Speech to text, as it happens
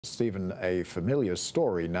Stephen, a familiar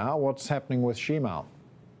story now. What's happening with Shimao?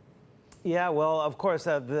 Yeah, well, of course,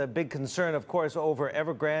 the big concern, of course, over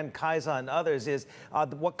Evergrande, Kaisa, and others is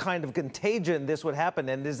what kind of contagion this would happen.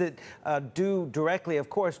 And is it due directly, of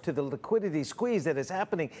course, to the liquidity squeeze that is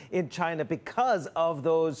happening in China because of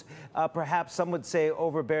those, perhaps some would say,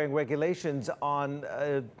 overbearing regulations on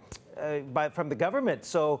from the government?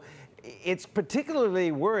 So it's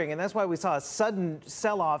particularly worrying, and that's why we saw a sudden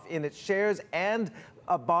sell-off in its shares and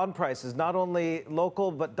bond prices, not only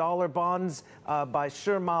local but dollar bonds by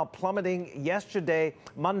Shimao plummeting yesterday,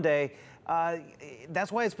 Monday.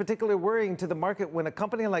 That's why it's particularly worrying to the market when a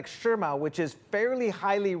company like Shimao, which is fairly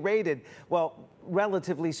highly rated, well,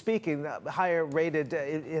 relatively speaking, higher rated,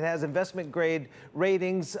 it has investment grade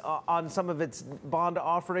ratings on some of its bond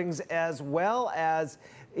offerings, as well as,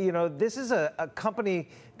 you know, this is a company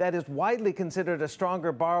that is widely considered a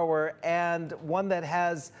stronger borrower and one that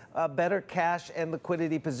has a better cash and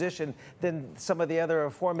liquidity position than some of the other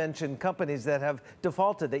aforementioned companies that have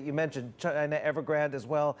defaulted that you mentioned, China Evergrande, as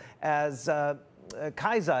well as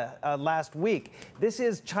Kaisa last week. This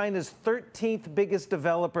is China's 13th biggest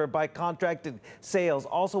developer by contracted sales,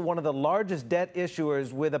 also one of the largest debt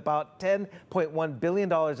issuers with about $10.1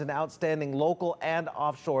 billion in outstanding local and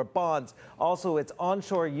offshore bonds. Also, its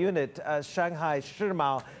onshore unit, Shanghai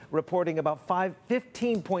Shimao, reporting about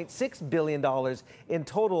 $15.6 billion in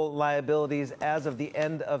total liabilities as of the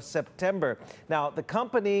end of September. Now, the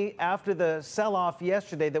company, after the sell-off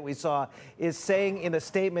yesterday that we saw, is saying in a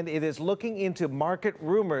statement it is looking into market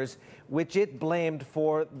rumors which it blamed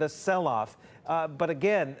for the sell-off. But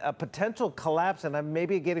again, a potential collapse, and I'm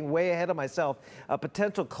maybe getting way ahead of myself, a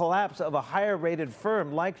potential collapse of a higher-rated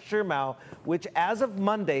firm like Shimao, which as of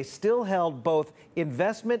Monday still held both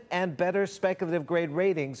investment and better speculative grade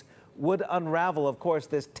ratings, would unravel, of course,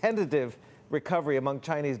 this tentative recovery among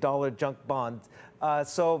Chinese dollar junk bonds.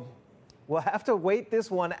 So we'll have to wait this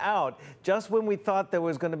one out. Just when we thought there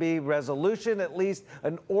was going to be resolution, at least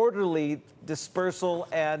an orderly dispersal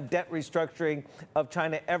and debt restructuring of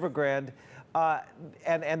China Evergrande,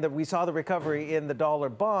 we saw the recovery in the dollar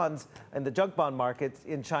bonds and the junk bond markets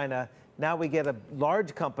in China. Now we get a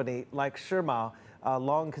large company like Shimao,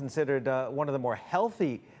 long considered one of the more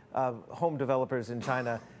healthy home developers in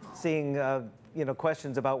China, seeing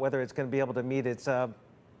questions about whether it's going to be able to meet its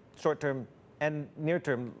short-term and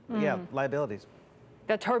near-term liabilities.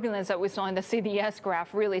 The turbulence that we saw in the CDS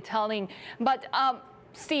graph really telling. But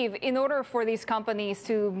Steve, in order for these companies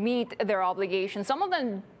to meet their obligations, some of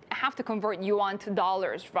them have to convert yuan to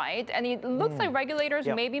dollars, right? And it looks like regulators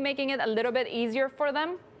may be making it a little bit easier for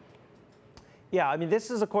them. Yeah, I mean, this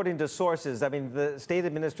is according to sources. I mean, the State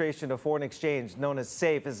Administration of Foreign Exchange, known as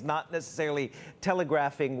SAFE, is not necessarily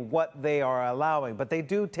telegraphing what they are allowing, but they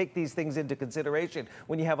do take these things into consideration.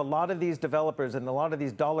 When you have a lot of these developers and a lot of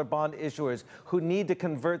these dollar bond issuers who need to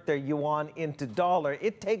convert their yuan into dollar,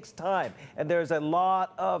 it takes time, and there's a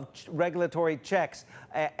lot of regulatory checks.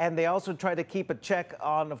 And they also try to keep a check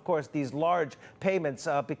on, of course, these large payments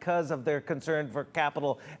because of their concern for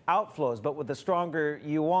capital outflows. But with the stronger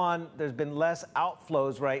yuan, there's been less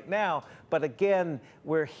outflows right now. But again,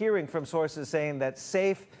 we're hearing from sources saying that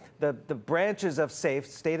SAFE, the branches of SAFE,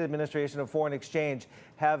 State Administration of Foreign Exchange,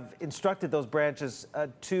 have instructed those branches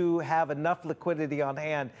to have enough liquidity on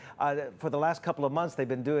hand. For the last couple of months, they've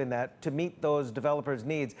been doing that to meet those developers'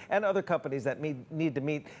 needs and other companies that need to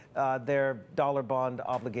meet their dollar bond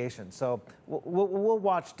obligations. So we'll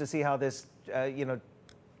watch to see how this,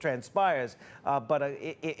 transpires. But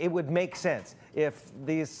it would make sense if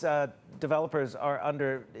these developers are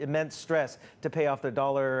under immense stress to pay off their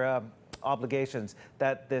dollar obligations,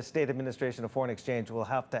 that the State Administration of Foreign Exchange will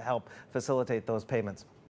have to help facilitate those payments.